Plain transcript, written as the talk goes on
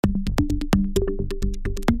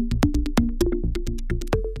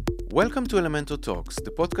Welcome to Elementor Talks, the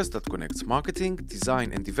podcast that connects marketing,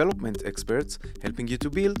 design, and development experts, helping you to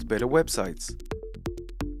build better websites.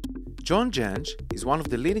 John Jansch is one of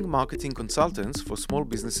the leading marketing consultants for small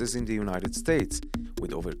businesses in the United States,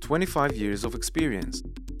 with over 25 years of experience.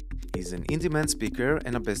 He's an in-demand speaker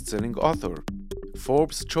and a best-selling author.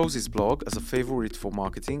 Forbes chose his blog as a favorite for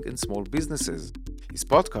marketing and small businesses. His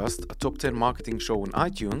podcast, a top 10 marketing show on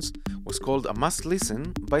iTunes, was called a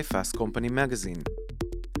must-listen by Fast Company magazine.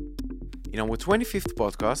 In our 25th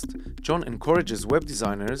podcast, John encourages web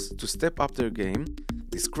designers to step up their game,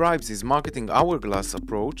 describes his marketing hourglass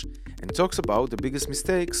approach, and talks about the biggest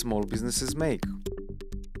mistakes small businesses make.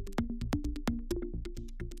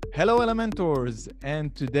 Hello, Elementors,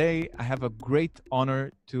 and today I have a great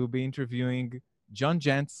honor to be interviewing John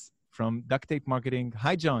Jansch from Duct Tape Marketing.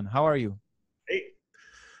 Hi, John. How are you? Hey,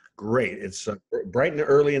 great. It's bright and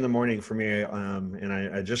early in the morning for me, and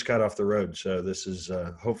I just got off the road, so this is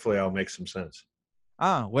hopefully I'll make some sense.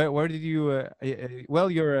 Where did you?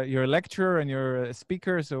 You're a lecturer and you're a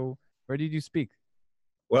speaker. So where did you speak?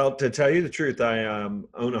 Well, to tell you the truth, I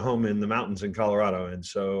own a home in the mountains in Colorado, and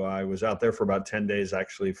so I was out there for about 10 days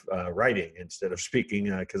actually writing instead of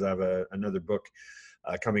speaking because I have another book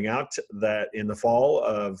coming out that in the fall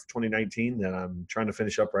of 2019 that I'm trying to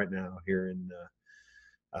finish up right now here in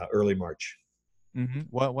early March. Mm-hmm.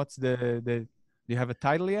 What's do you have a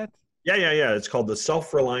title yet? Yeah. It's called The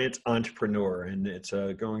Self-Reliant Entrepreneur, and it's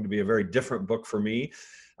going to be a very different book for me.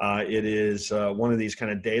 It is one of these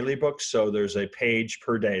kind of daily books. So there's a page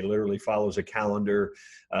per day, literally follows a calendar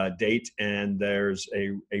date. And there's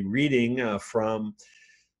a reading from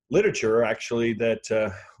literature, actually,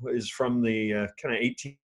 that is from the kind of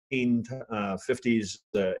 1850s,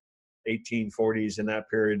 1840s, in that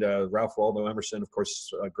period. Ralph Waldo Emerson, of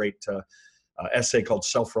course, a great essay called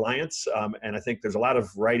Self-Reliance. And I think there's a lot of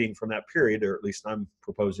writing from that period, or at least I'm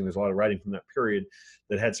proposing there's a lot of writing from that period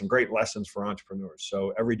that had some great lessons for entrepreneurs.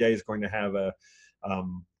 So every day is going to have a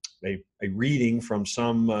reading from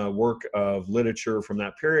some work of literature from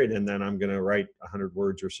that period, and then I'm going to write 100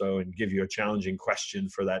 words or so and give you a challenging question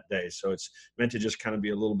for that day. So it's meant to just kind of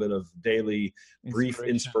be a little bit of daily brief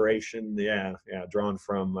inspiration. Yeah, drawn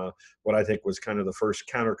from what I think was kind of the first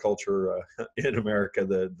counterculture in America,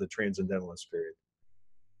 the Transcendentalist period.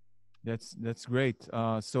 That's great.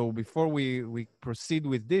 So before we proceed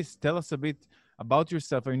with this, tell us a bit about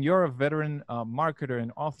yourself. I mean, you're a veteran marketer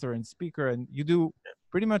and author and speaker, and you do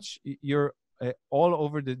pretty much, you're all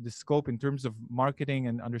over the scope in terms of marketing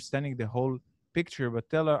and understanding the whole picture. But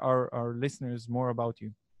tell our listeners more about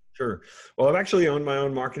you. Sure. Well, I've actually owned my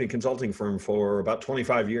own marketing consulting firm for about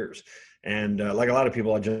 25 years. And like a lot of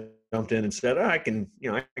people, I just jumped in and said, I can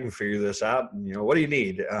figure this out. And, what do you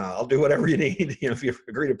need? I'll do whatever you need, if you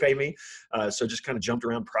agree to pay me. So just kind of jumped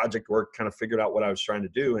around project work, kind of figured out what I was trying to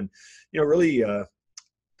do. And, really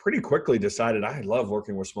pretty quickly decided I love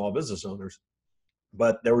working with small business owners.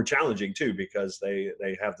 But they were challenging too, because they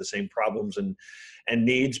have the same problems and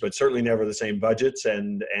needs, but certainly never the same budgets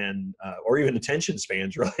and or even attention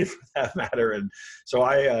spans, really, for that matter. And so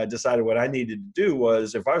I decided what I needed to do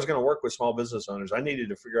was, if I was going to work with small business owners, I needed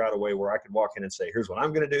to figure out a way where I could walk in and say, here's what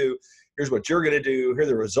I'm going to do, here's what you're going to do, here are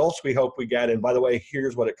the results we hope we get, and by the way,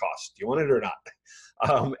 here's what it costs. Do you want it or not?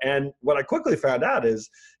 And what I quickly found out is,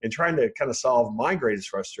 in trying to kind of solve my greatest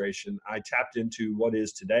frustration, I tapped into what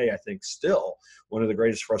is today, I think, still one of the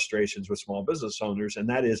greatest frustrations with small business owners, and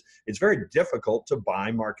that is it's very difficult to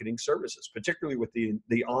buy marketing services, particularly with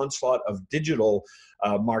the onslaught of digital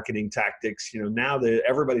marketing tactics. Now that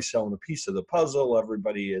everybody's selling a piece of the puzzle,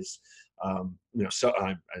 everybody is, so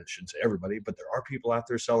I shouldn't say everybody, but there are people out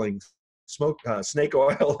there selling snake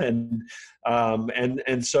oil, and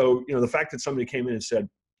so the fact that somebody came in and said,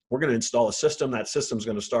 we're going to install a system, that system's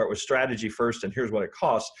going to start with strategy first, and here's what it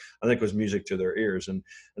costs, I think was music to their ears. And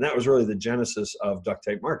that was really the genesis of Duct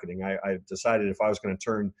Tape Marketing. I decided if I was going to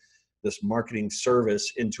turn this marketing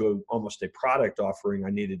service into almost a product offering, I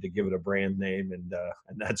needed to give it a brand name, and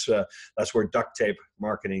that's where Duct Tape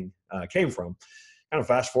Marketing came from. Kind of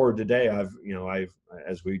fast forward today, I've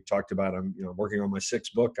as we talked about, I'm working on my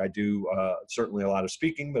 6th book. I do certainly a lot of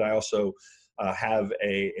speaking, but I also have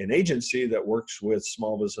an agency that works with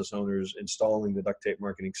small business owners installing the Duct Tape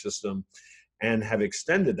Marketing system, and have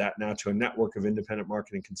extended that now to a network of independent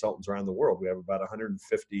marketing consultants around the world. We have about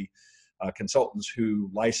 150 consultants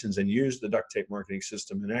who license and use the Duct Tape Marketing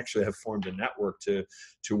system, and actually have formed a network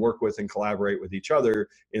to work with and collaborate with each other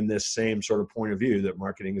in this same sort of point of view, that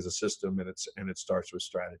marketing is a system, and it starts with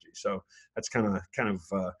strategy. So that's kind of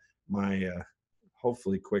my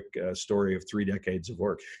hopefully quick story of 3 decades of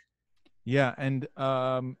work. Yeah, and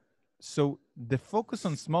So the focus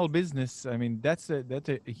on small business, I mean, that's a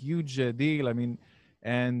huge deal. I mean,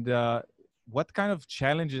 and what kind of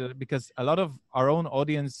challenges? Because a lot of our own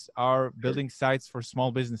audience are Sure. building sites for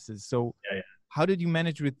small businesses. So Yeah, how did you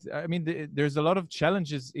manage with? I mean, there's a lot of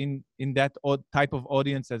challenges in that type of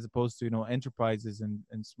audience as opposed to enterprises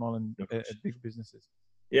and small and yeah. big businesses.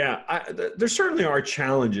 Yeah, there certainly are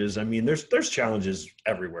challenges. I mean, there's challenges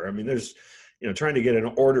everywhere. I mean, there's trying to get an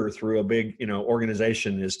order through a big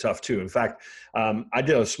organization is tough too. In fact, I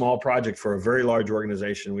did a small project for a very large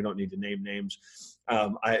organization. We don't need to name names.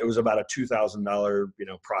 It was about a $2,000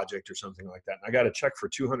 project or something like that. And I got a check for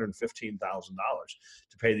 $215,000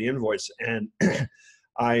 to pay the invoice, and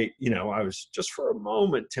I was just for a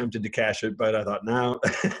moment tempted to cash it, but I thought, no,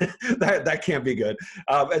 that can't be good.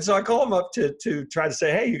 And so I called them up to try to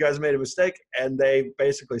say, hey, you guys made a mistake. And they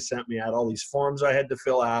basically sent me out all these forms I had to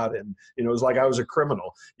fill out. And, it was like I was a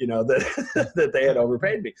criminal, that, that they had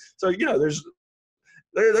overpaid me. So,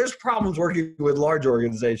 there's problems working with large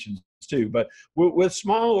organizations too. But with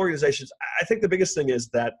small organizations, I think the biggest thing is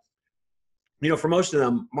that for most of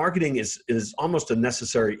them, marketing is almost a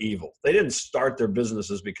necessary evil. They didn't start their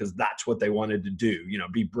businesses because that's what they wanted to do,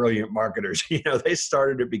 be brilliant marketers. They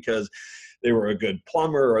started it because they were a good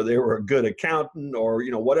plumber or they were a good accountant or,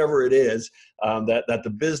 whatever it is that the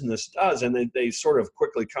business does. And they sort of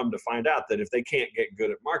quickly come to find out that if they can't get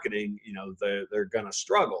good at marketing, they're going to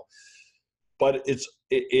struggle. But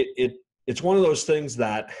it's one of those things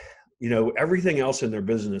that, everything else in their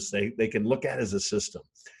business, they can look at as a system.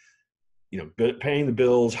 Paying the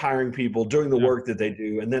bills, hiring people, doing the work that they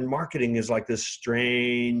do. And then marketing is like this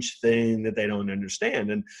strange thing that they don't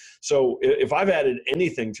understand. And so if I've added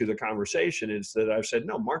anything to the conversation, it's that I've said,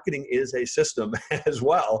 no, marketing is a system as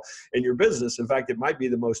well in your business. In fact, it might be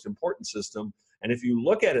the most important system. And if you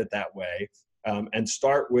look at it that way and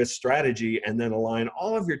start with strategy and then align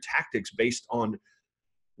all of your tactics based on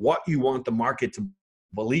what you want the market to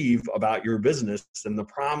believe about your business and the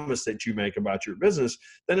promise that you make about your business,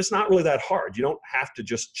 then it's not really that hard. You don't have to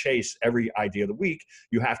just chase every idea of the week.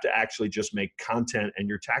 You have to actually just make content and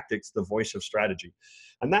your tactics the voice of strategy.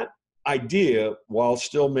 And that idea, while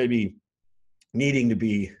still maybe needing to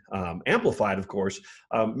be amplified, of course,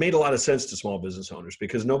 made a lot of sense to small business owners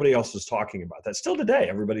because nobody else is talking about that. Still today,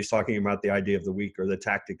 everybody's talking about the idea of the week or the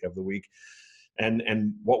tactic of the week.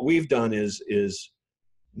 And what we've done is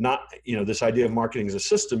not, this idea of marketing as a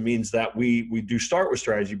system means that we do start with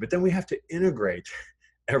strategy, but then we have to integrate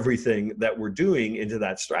everything that we're doing into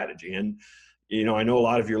that strategy. And, I know a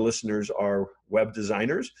lot of your listeners are web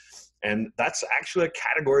designers, and that's actually a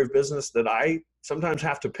category of business that I sometimes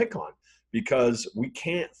have to pick on because we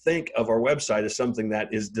can't think of our website as something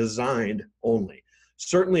that is designed only.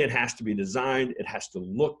 Certainly it has to be designed, it has to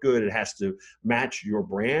look good, it has to match your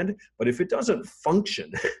brand, but if it doesn't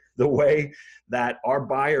function the way that our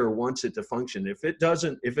buyer wants it to function, if it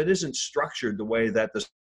isn't structured the way that the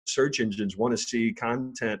search engines want to see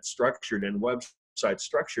content structured and websites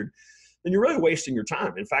structured, then you're really wasting your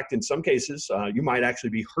time. In fact, in some cases, you might actually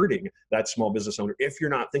be hurting that small business owner if you're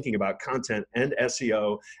not thinking about content and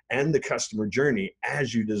SEO and the customer journey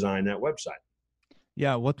as you design that website.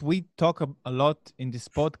 Yeah, what we talk a lot in this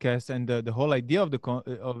podcast, and the whole idea of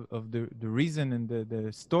the reason and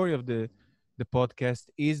the story of the podcast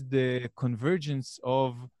is the convergence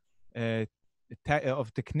of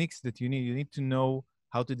techniques that you need. You need to know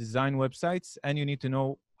how to design websites, and you need to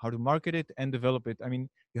know how to market it and develop it. I mean,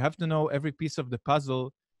 you have to know every piece of the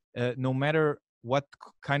puzzle, no matter what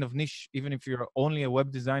kind of niche, even if you're only a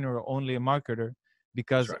web designer or only a marketer,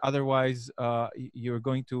 because right. Otherwise you're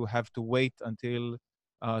going to have to wait until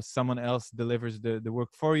someone else delivers the work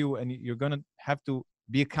for you, and you're going to have to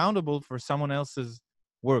be accountable for someone else's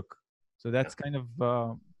work. So that's kind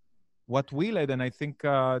of what we led, and I think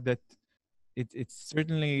that it's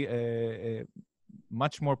certainly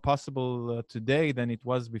much more possible today than it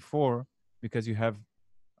was before, because you have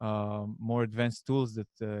more advanced tools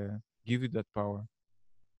that give you that power.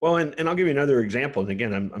 Well, and I'll give you another example. And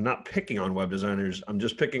again, I'm not picking on web designers. I'm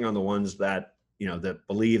just picking on the ones that, that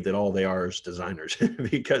believe that all they are is designers.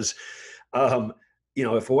 Because,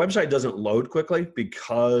 if a website doesn't load quickly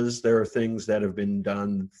because there are things that have been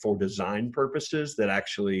done for design purposes that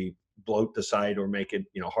actually bloat the site or make it,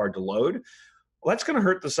 hard to load, well, that's going to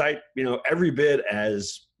hurt the site, every bit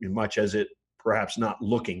as much as it perhaps not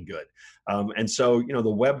looking good. And so, the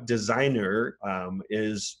web designer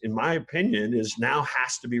is, in my opinion,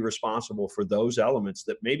 has to be responsible for those elements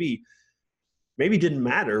that maybe maybe didn't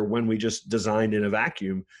matter when we just designed in a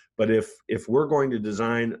vacuum. But if we're going to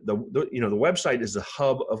design the website is the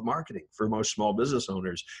hub of marketing for most small business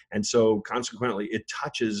owners. And so consequently, it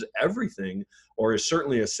touches everything, or is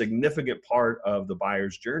certainly a significant part of the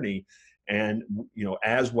buyer's journey. And,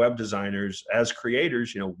 as web designers, as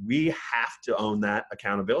creators, we have to own that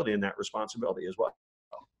accountability and that responsibility as well.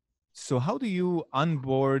 So how do you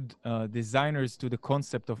onboard designers to the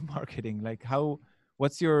concept of marketing? Like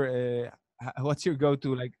what's your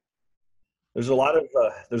go-to? Like, there's a lot of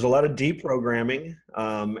deprogramming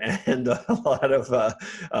and a lot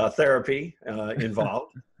of therapy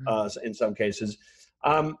involved in some cases.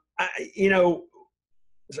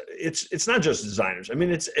 It's not just designers. I mean,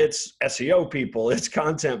 it's SEO people, it's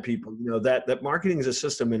content people. That marketing is a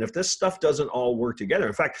system, and if this stuff doesn't all work together,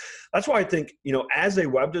 in fact, that's why I think as a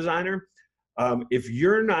web designer, if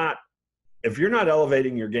you're not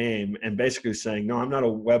elevating your game and basically saying, no, I'm not a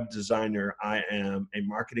web designer, I am a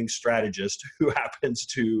marketing strategist who happens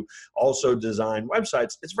to also design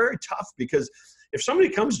websites, it's very tough. Because if somebody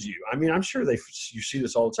comes to you, I mean, I'm sure you see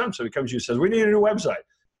this all the time. Somebody comes to you and says, we need a new website.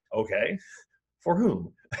 Okay. For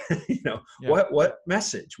whom? Yeah. What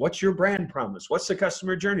message? What's your brand promise? What's the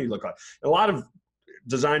customer journey look like? A lot of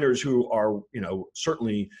designers who are,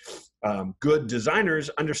 certainly good designers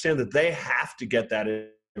understand that they have to get that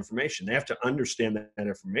information. They have to understand that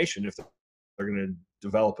information if they're going to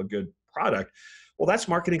develop a good product. Well, that's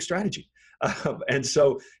marketing strategy. And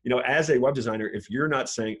so, as a web designer, if you're not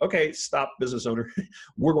saying, okay, stop, business owner,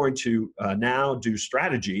 we're going to now do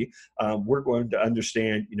strategy. We're going to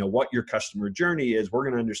understand, what your customer journey is. We're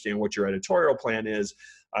going to understand what your editorial plan is,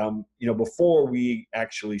 before we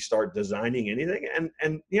actually start designing anything.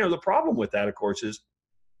 And the problem with that, of course, is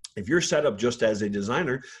if you're set up just as a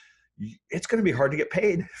designer, it's going to be hard to get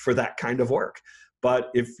paid for that kind of work. But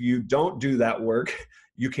if you don't do that work,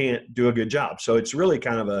 you can't do a good job. So it's really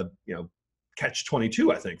kind of a,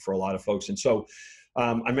 catch-22, I think, for a lot of folks. And so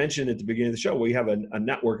I mentioned at the beginning of the show, we have a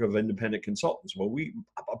network of independent consultants. Well,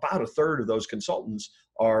 about a third of those consultants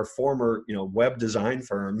are former, web design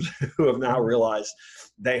firms who have now realized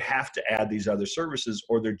they have to add these other services,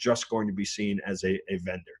 or they're just going to be seen as a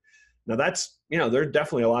vendor. Now that's, there are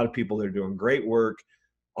definitely a lot of people that are doing great work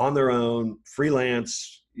on their own,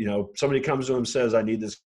 freelance. Somebody comes to them and says, I need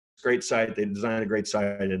this great site. They design a great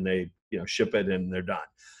site and they, ship it and they're done.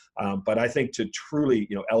 But I think to truly,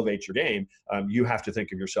 elevate your game, you have to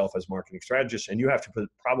think of yourself as marketing strategist, and you have to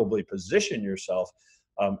probably position yourself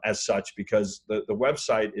as such, because the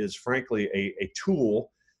website is frankly a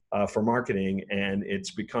tool for marketing, and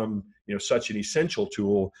it's become such an essential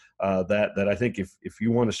tool that I think if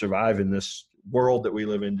you want to survive in this world that we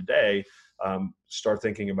live in today, start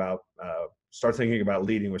thinking about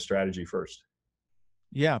leading with strategy first.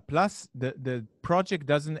 Yeah. Plus, the project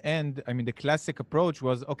doesn't end. I mean, the classic approach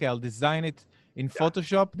was, okay, I'll design it in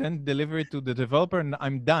Photoshop, then deliver it to the developer, and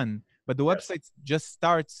I'm done. But the website just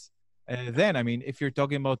starts then. I mean, if you're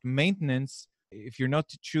talking about maintenance, if you're not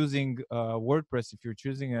choosing WordPress, if you're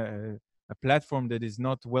choosing a platform that is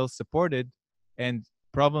not well supported, and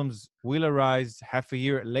problems will arise half a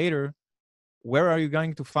year later, where are you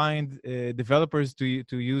going to find developers to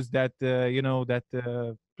use that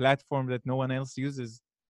platform that no one else uses?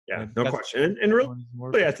 Yeah, no question. And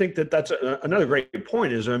really, I think that's another great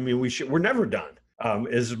point. Is, I mean, we're never done.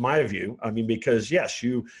 Is my view. I mean, because yes,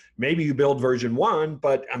 maybe you build version 1,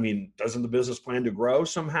 but I mean, doesn't the business plan to grow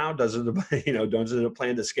somehow? Doesn't it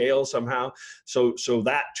plan to scale somehow? So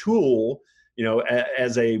that tool,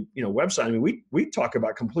 as a website, I mean, we talk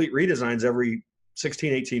about complete redesigns every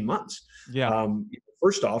 16, 18 months. Yeah.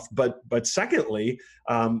 First off, but secondly,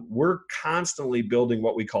 we're constantly building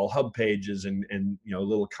what we call hub pages and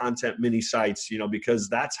little content mini sites, because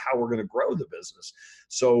that's how we're going to grow the business.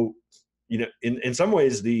 So, in some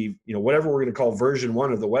ways, the whatever we're going to call version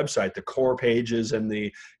 1 of the website, the core pages and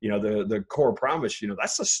the core promise,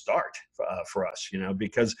 that's the start for us,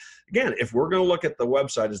 because again, if we're going to look at the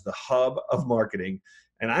website as the hub of marketing,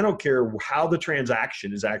 and I don't care how the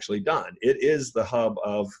transaction is actually done, it is the hub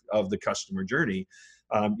of the customer journey.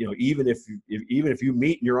 Even if you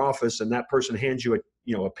meet in your office and that person hands you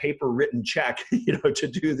a paper written check, to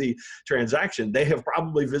do the transaction, they have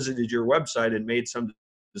probably visited your website and made some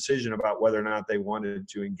decision about whether or not they wanted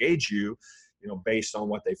to engage you, based on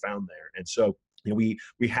what they found there. And so, we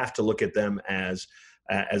have to look at them as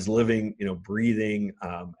living, breathing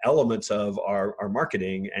elements of our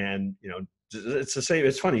marketing. And, it's the same.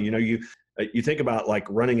 It's funny, you think about like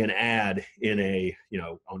running an ad in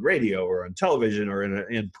on radio or on television or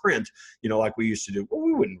in print, like we used to do. Well,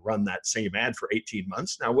 we wouldn't run that same ad for 18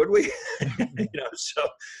 months now, would we?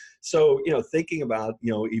 So, thinking about,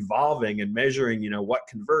 evolving and measuring, what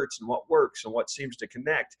converts and what works and what seems to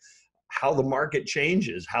connect, how the market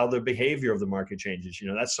changes, how the behavior of the market changes,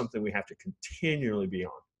 that's something we have to continually be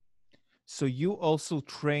on. So you also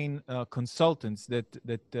train consultants that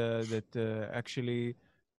actually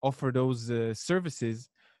offer those services,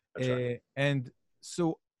 That's right. and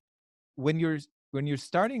so when you're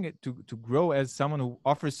starting it to grow as someone who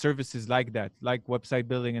offers services like that, like website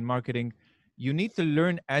building and marketing, you need to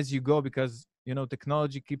learn as you go because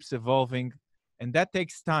technology keeps evolving, and that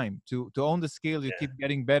takes time to own the skill. You Yeah. keep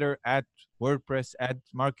getting better at WordPress, at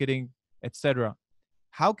marketing, etc.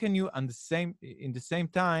 How can you in the same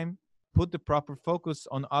time put the proper focus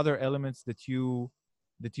on other elements that you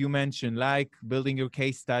mentioned, like building your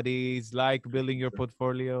case studies, like building your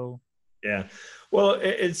portfolio? Yeah. Well,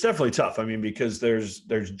 it's definitely tough. I mean, because there's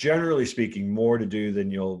generally speaking more to do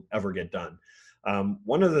than you'll ever get done.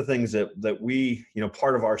 One of the things that we,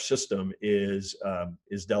 part of our system is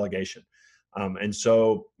delegation. And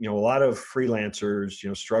so, a lot of freelancers,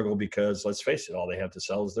 struggle because, let's face it, all they have to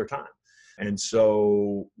sell is their time. And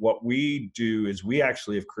so what we do is we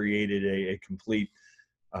actually have created a complete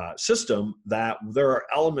system that there are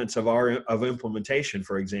elements of implementation,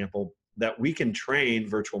 for example, that we can train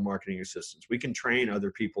virtual marketing assistants. We can train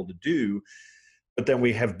other people to do, but then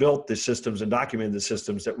we have built the systems and documented the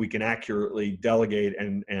systems that we can accurately delegate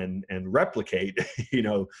and replicate,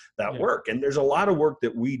 that work. And there's a lot of work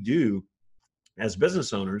that we do as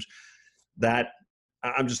business owners that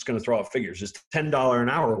I'm just going to throw out figures. It's $10 an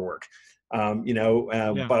hour work.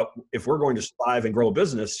 But if we're going to survive and grow a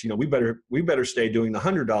business, we better stay doing the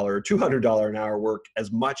 $100 or $200 an hour work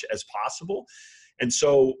as much as possible. And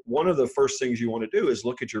so one of the first things you want to do is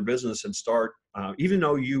look at your business and start, even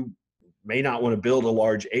though you may not want to build a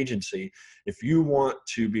large agency, if you want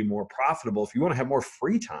to be more profitable, if you want to have more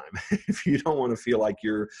free time, if you don't want to feel like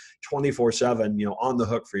you're 24/7, on the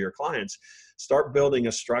hook for your clients, start building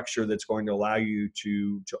a structure that's going to allow you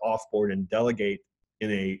to offboard and delegate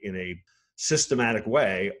in a systematic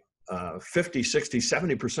way, 50, 60,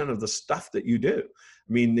 70% of the stuff that you do.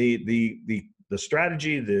 I mean, the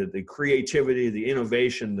strategy, the creativity, the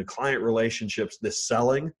innovation, the client relationships, the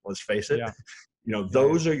selling, let's face it,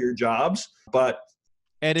 those are your jobs, but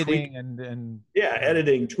editing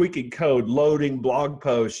editing, tweaking code, loading blog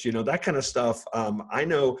posts, that kind of stuff. I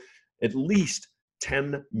know at least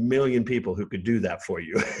 10 million people who could do that for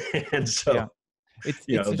you. And so,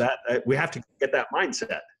 we have to get that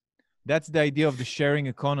mindset. That's the idea of the sharing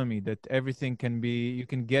economy, that everything you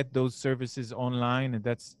can get those services online, and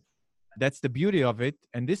that's the beauty of it.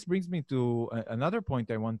 And this brings me to another point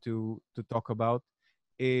I want to talk about,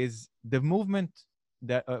 is the movement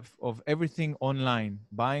that of everything online,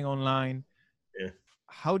 buying online. Yeah.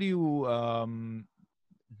 How do you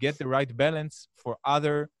get the right balance for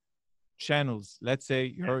other channels? Let's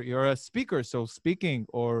say you're a speaker, so speaking,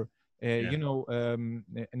 or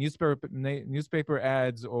newspaper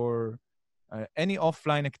ads, or any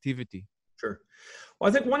offline activity. Sure. Well,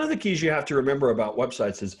 I think one of the keys you have to remember about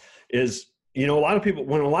websites is a lot of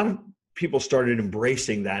people started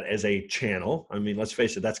embracing that as a channel. I mean, let's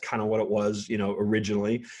face it, that's kind of what it was,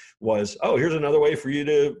 originally was, oh, here's another way for you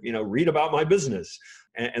to, read about my business.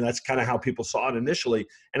 And that's kind of how people saw it initially.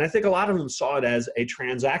 And I think a lot of them saw it as a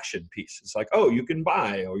transaction piece. It's like, oh, you can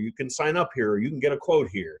buy, or you can sign up here, or you can get a quote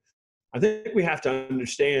here. I think we have to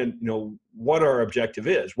understand, what our objective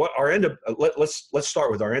is. What our let's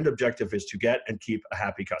start with our end objective is to get and keep a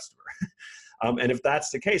happy customer. And if that's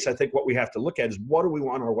the case, I think what we have to look at is, what do we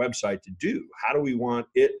want our website to do? How do we want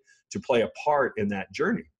it to play a part in that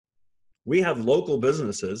journey? We have local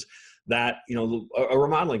businesses that, a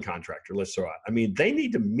remodeling contractor, let's throw out. I mean, they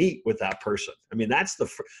need to meet with that person. I mean, that's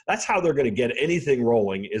how they're going to get anything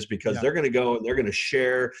rolling, is because they're going to go and they're going to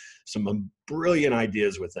share some brilliant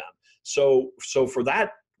ideas with them. So for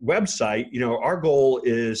that website, our goal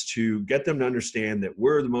is to get them to understand that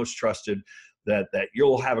we're the most trusted, that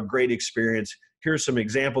you'll have a great experience. Here's some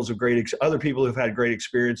examples of other people who've had great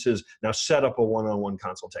experiences. Now set up a one-on-one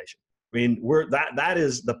consultation. I mean, that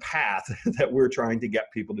is the path that we're trying to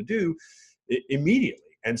get people to do immediately.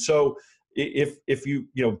 And so if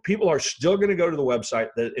people are still going to go to the website,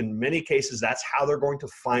 that in many cases, that's how they're going to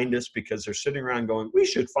find us, because they're sitting around going, we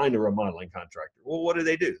should find a remodeling contractor. Well, what do?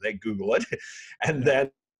 They Google it. And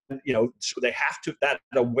then so they have to, that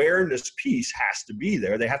awareness piece has to be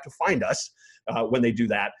there. They have to find us when they do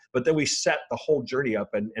that. But then we set the whole journey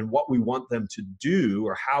up and what we want them to do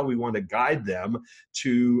or how we want to guide them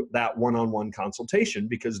to that one-on-one consultation,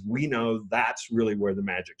 because we know that's really where the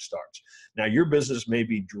magic starts. Now, your business may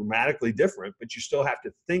be dramatically different, but you still have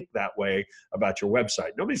to think that way about your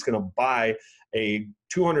website. Nobody's going to buy a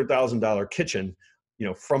 $200,000 kitchen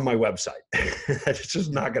from my website. It's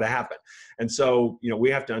just not going to happen. And so, we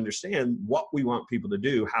have to understand what we want people to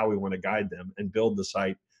do, how we want to guide them, and build the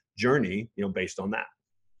site journey, based on that.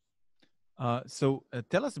 So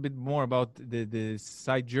tell us a bit more about the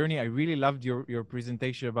site journey. I really loved your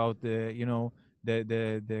presentation about the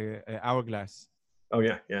hourglass. Oh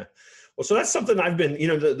yeah. Well, so that's something I've been,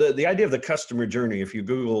 the idea of the customer journey. If you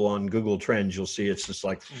Google on Google Trends, you'll see it's just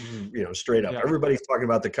like, straight up. Yeah. Everybody's talking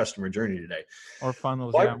about the customer journey today. Or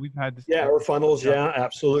funnels. Well, yeah, we've had. Yeah, or funnels. Yeah,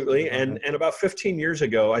 absolutely. And about 15 years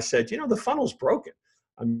ago, I said, the funnel's broken.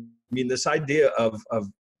 I mean, this idea of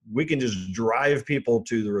we can just drive people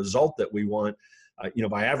to the result that we want,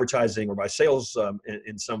 by advertising or by sales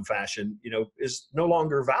in some fashion, is no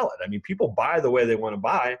longer valid. I mean, people buy the way they want to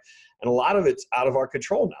buy, and a lot of it's out of our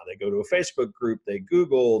control now. They go to a Facebook group, they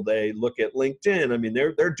Google, they look at LinkedIn. I mean,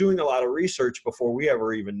 they're doing a lot of research before we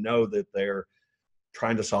ever even know that they're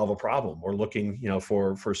trying to solve a problem or looking,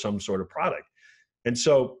 for some sort of product. And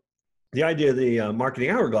so the idea of the marketing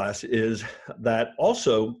hourglass is that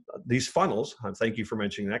also these funnels, thank you for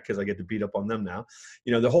mentioning that because I get to beat up on them now.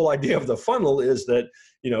 The whole idea of the funnel is that,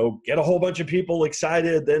 get a whole bunch of people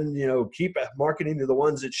excited, then, keep marketing to the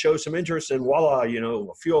ones that show some interest, and voila,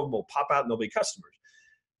 a few of them will pop out and they'll be customers.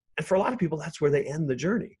 And for a lot of people, that's where they end the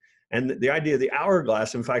journey. And the idea of the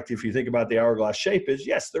hourglass, in fact, if you think about the hourglass shape, is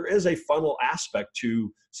yes, there is a funnel aspect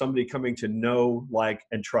to somebody coming to know, like,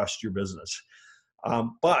 and trust your business.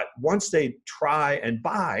 But once they try and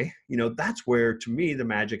buy, that's where, to me, the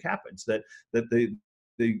magic happens. That the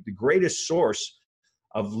greatest source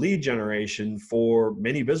of lead generation for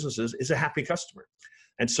many businesses is a happy customer.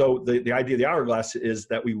 And so the idea of the hourglass is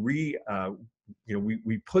that we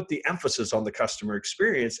put the emphasis on the customer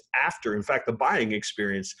experience after, in fact, the buying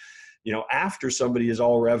experience. After somebody is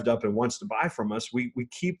all revved up and wants to buy from us, we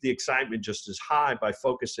keep the excitement just as high by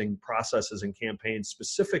focusing processes and campaigns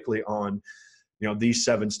specifically on these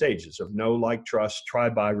 7 stages of know, like, trust, try,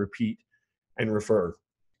 buy, repeat, and refer.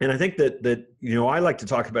 And I think that I like to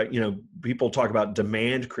talk about, people talk about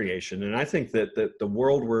demand creation. And I think that the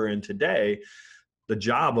world we're in today, the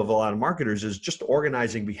job of a lot of marketers is just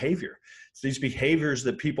organizing behavior. It's these behaviors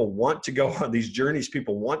that people want to go on, these journeys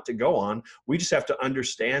people want to go on. We just have to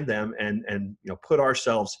understand them and put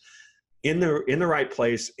ourselves in the right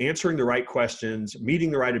place, answering the right questions,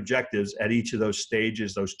 meeting the right objectives at each of those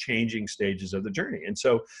stages, those changing stages of the journey. And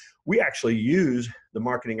so we actually use the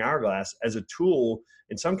marketing hourglass as a tool,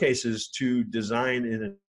 in some cases, to design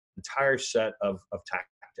an entire set of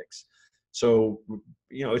tactics. So,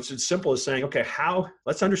 it's as simple as saying, okay,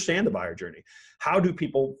 let's understand the buyer journey. How do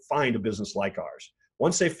people find a business like ours?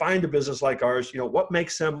 Once they find a business like ours, what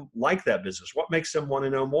makes them like that business? What makes them want to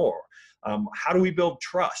know more? How do we build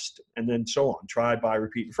trust? And then so on, try, buy,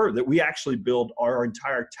 repeat, refer. That we actually build our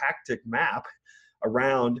entire tactic map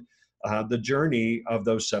around the journey of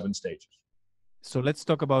those 7 stages. So let's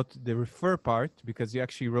talk about the refer part, because you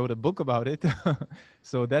actually wrote a book about it.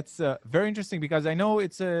 So that's very interesting, because I know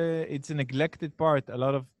it's a neglected part. A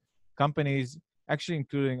lot of companies, actually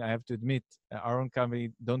including, I have to admit, our own company,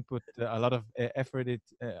 don't put a lot of effort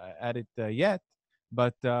at it yet.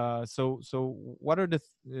 But so what are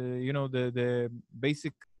the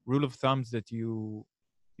basic rule of thumbs that you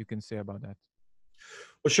can say about that?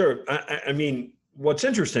 Well, sure. I mean, what's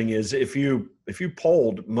interesting is if you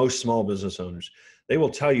polled most small business owners, they will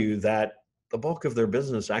tell you that the bulk of their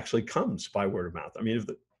business actually comes by word of mouth. I mean, if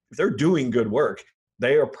they're doing good work,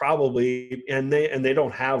 they are probably, and they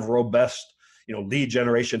don't have robust, lead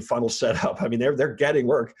generation funnel set up. I mean, they're getting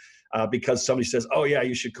work because somebody says, oh yeah,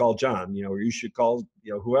 you should call John, or you should call,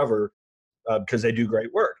 whoever, because they do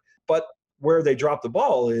great work. But where they drop the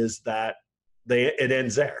ball is that it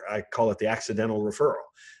ends there. I call it the accidental referral.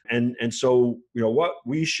 And so, what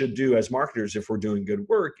we should do as marketers, if we're doing good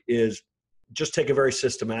work, is just take a very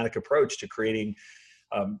systematic approach to creating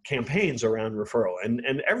campaigns around referral.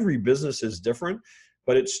 And every business is different,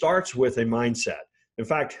 but it starts with a mindset. In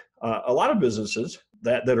fact, a lot of businesses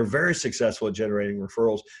that are very successful at generating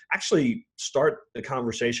referrals actually start the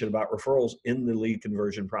conversation about referrals in the lead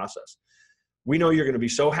conversion process. We know you're going to be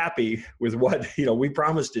so happy with what we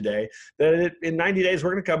promised today that in 90 days,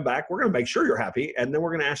 we're going to come back. We're going to make sure you're happy. And then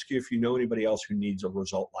we're going to ask you if you know anybody else who needs a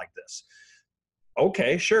result like this.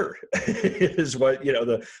 okay, sure, is what,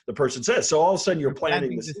 the person says. So all of a sudden you're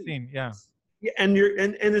planting the the seed. scene. Yeah. Yeah, and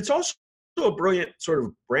it's also a brilliant sort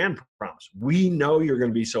of brand promise. We know you're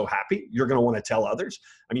going to be so happy. You're going to want to tell others.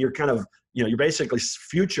 I mean, you're kind of, you're basically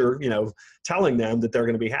future, telling them that they're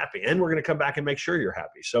going to be happy, and we're going to come back and make sure you're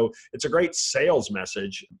happy. So it's a great sales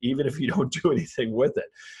message, even if you don't do anything with it.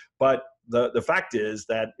 But the fact is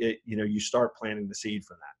that you start planting the seed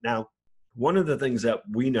for that. Now, one of the things that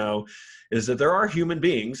we know is that there are human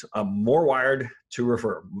beings more wired to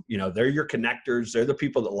refer. They're your connectors. They're the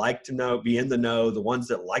people that like to be in the know, the ones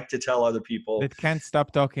that like to tell other people. That can't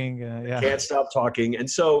stop talking. Yeah. Can't stop talking. And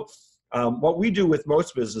so what we do with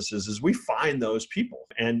most businesses is we find those people,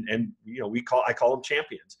 and I call them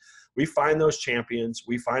champions. We find those champions.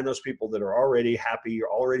 We find those people that are already happy,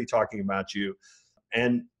 already talking about you,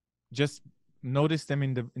 and just notice them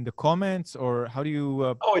in the comments, or how do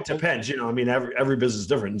you it depends. I mean, every business is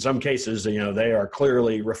different. In some cases, they are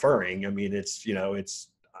clearly referring. I mean, it's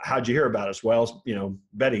how'd you hear about us? Well,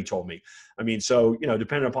 Betty told me. I mean, so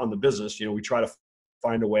depending upon the business, we try to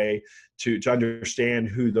find a way to understand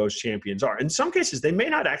who those champions are. In some cases, they may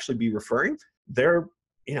not actually be referring. They're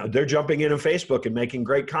jumping in on Facebook and making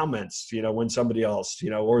great comments, when somebody else,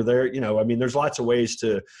 or they're, I mean, there's lots of ways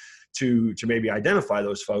to maybe identify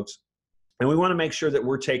those folks. And we want to make sure that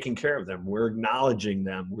we're taking care of them. We're acknowledging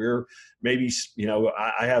them. We're maybe,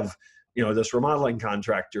 I have, this remodeling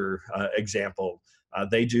contractor example.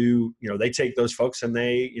 They do, they take those folks and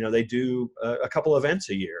they do a couple events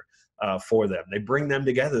a year for them. They bring them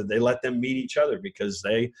together. They let them meet each other because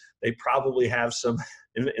they probably have some,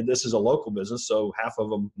 and this is a local business, so half of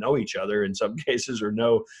them know each other in some cases, or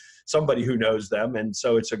know somebody who knows them. And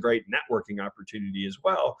so it's a great networking opportunity as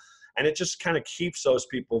well. And it just kind of keeps those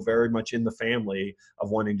people very much in the family of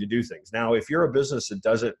wanting to do things. Now, if you're a business that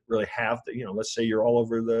doesn't really have the, let's say you're all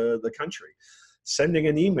over the country, sending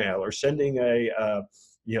an email or sending a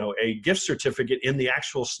gift certificate in the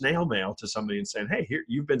actual snail mail to somebody and saying, hey, here,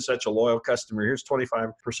 you've been such a loyal customer. Here's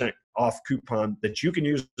 25% off coupon that you can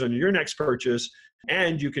use on your next purchase,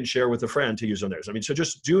 and you can share with a friend to use on theirs. I mean, so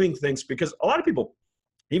just doing things, because a lot of people,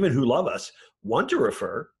 even who love us, want to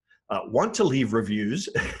refer, want to leave reviews,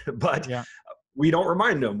 but we don't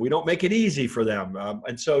remind them. We don't make it easy for them.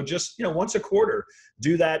 And so just, once a quarter,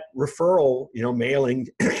 do that referral, mailing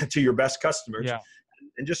to your best customers,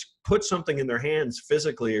 and just put something in their hands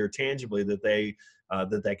physically or tangibly that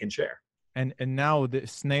they can share. And now the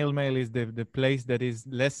snail mail is the place that is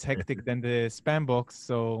less hectic than the spam box.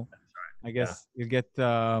 So I guess you get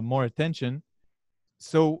more attention.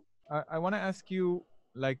 So I want to ask you,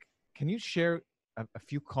 can you share a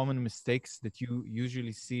few common mistakes that you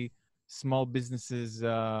usually see small businesses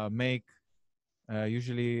make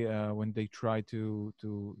usually when they try to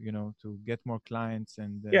get more clients?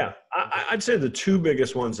 And I'd say the two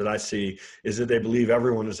biggest ones that I see is that they believe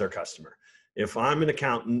everyone is their customer. If I'm an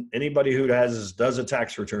accountant, anybody who does a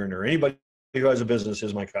tax return, or anybody who has a business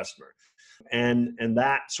is my customer. And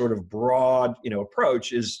that sort of broad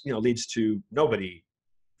approach is leads to nobody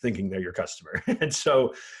thinking they're your customer. And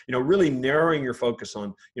so, really narrowing your focus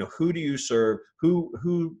on, who do you serve,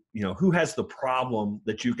 who has the problem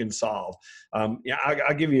that you can solve. I'll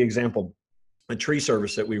give you an example. A tree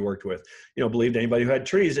service that we worked with, believed anybody who had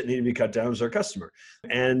trees that needed to be cut down was their customer.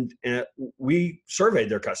 And we surveyed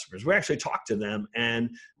their customers. We actually talked to them, and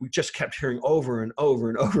we just kept hearing over and over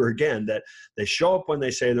and over again that they show up when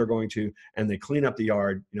they say they're going to, and they clean up the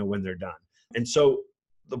yard, when they're done. And so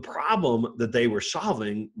the problem that they were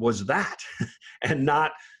solving was that, and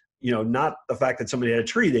not the fact that somebody had a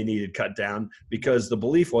tree they needed cut down, because the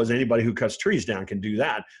belief was anybody who cuts trees down can do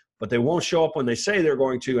that, but they won't show up when they say they're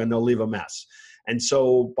going to, and they'll leave a mess. And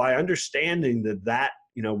so by understanding that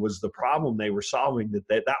was the problem they were solving,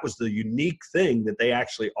 that was the unique thing that they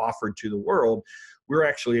actually offered to the world, we're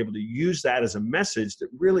actually able to use that as a message that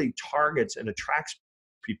really targets and attracts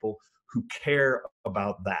people who care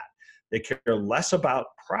about that. They care less about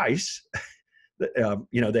price.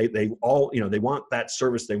 They want that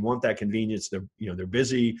service. They want that convenience. They're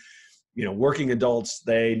busy, working adults.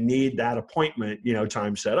 They need that appointment,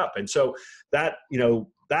 time set up. And so that,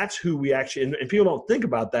 that's who we actually, and people don't think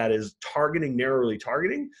about that as narrowly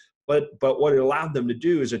targeting, but what it allowed them to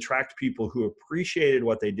do is attract people who appreciated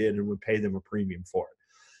what they did and would pay them a premium for it.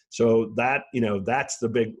 So that, that's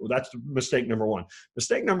mistake number one.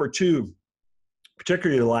 Mistake number two,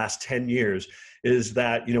 particularly the last 10 years, is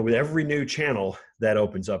that, with every new channel that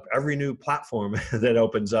opens up, every new platform that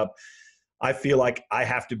opens up, I feel like I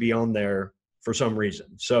have to be on there for some reason.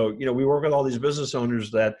 So, we work with all these business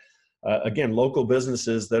owners that, again, local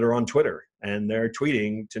businesses that are on Twitter. and they're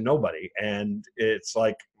tweeting to nobody. And it's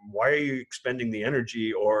like, why are you expending the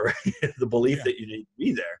energy or the belief that you need to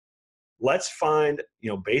be there? Let's find,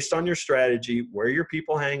 based on your strategy, where your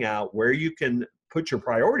people hang out, where you can put your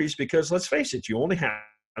priorities, because let's face it, you only have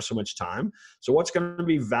so much time. So what's going to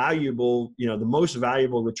be valuable, the most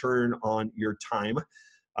valuable return on your time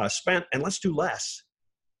spent, and let's do less,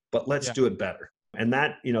 but let's do it better. And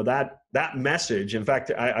that, that message, in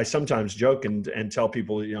fact, I sometimes joke and tell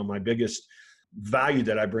people, my biggest value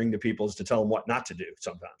that I bring to people is to tell them what not to do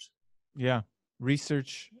sometimes. Yeah.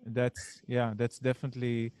 Research. That's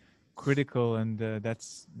definitely critical. And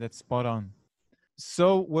that's spot on.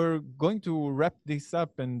 So we're going to wrap this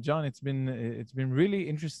up. And John, it's been really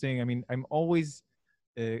interesting. I mean, I'm always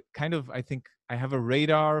I think I have a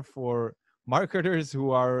radar for marketers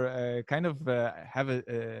who are have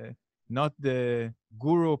a not the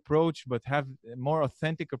guru approach, but have a more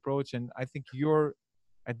authentic approach. And I think you're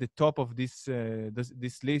at the top of this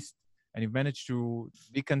list, and you've managed to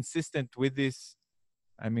be consistent with this.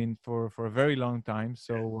 I mean, for a very long time.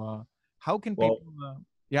 So how can people?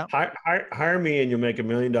 Hire me, and you'll make $1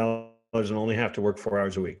 million and only have to work 4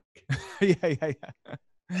 hours a week. Yeah.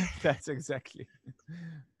 That's exactly.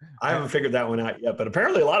 I haven't figured that one out yet, but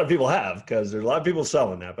apparently a lot of people have, because there's a lot of people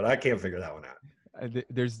selling that, but I can't figure that one out.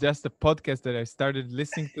 There's just a podcast that I started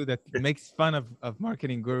listening to that makes fun of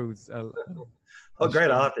marketing gurus.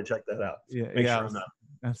 Great. I'll have to check that out. Yeah.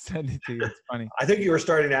 I'll send it to you. It's funny. I think you were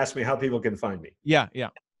starting to ask me how people can find me. Yeah.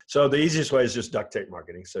 So the easiest way is just Duct Tape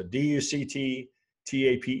Marketing. So DUCTTAPE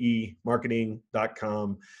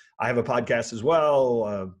marketing.com. I have a podcast as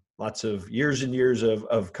well. Lots of years and years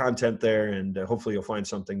of content there, and hopefully you'll find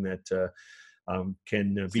something that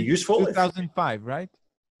can be useful. 2005, right?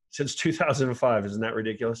 Since 2005, isn't that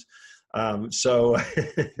ridiculous? Yeah,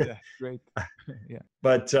 great. Yeah.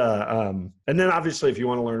 But and then obviously, if you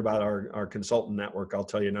want to learn about our consultant network, I'll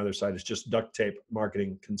tell you another site. It's just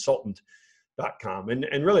ducttapemarketingconsultant.com.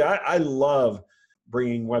 And really, I love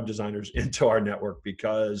bringing web designers into our network,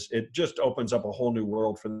 because it just opens up a whole new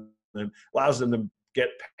world for them, allows them to get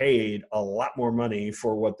paid a lot more money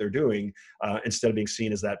for what they're doing, instead of being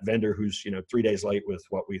seen as that vendor who's 3 days late with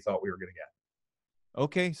what we thought we were going to get.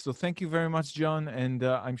 Okay, so thank you very much, John, and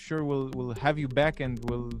I'm sure we'll have you back and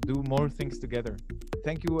we'll do more things together.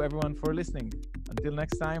 Thank you, everyone, for listening. Until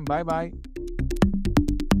next time, bye-bye.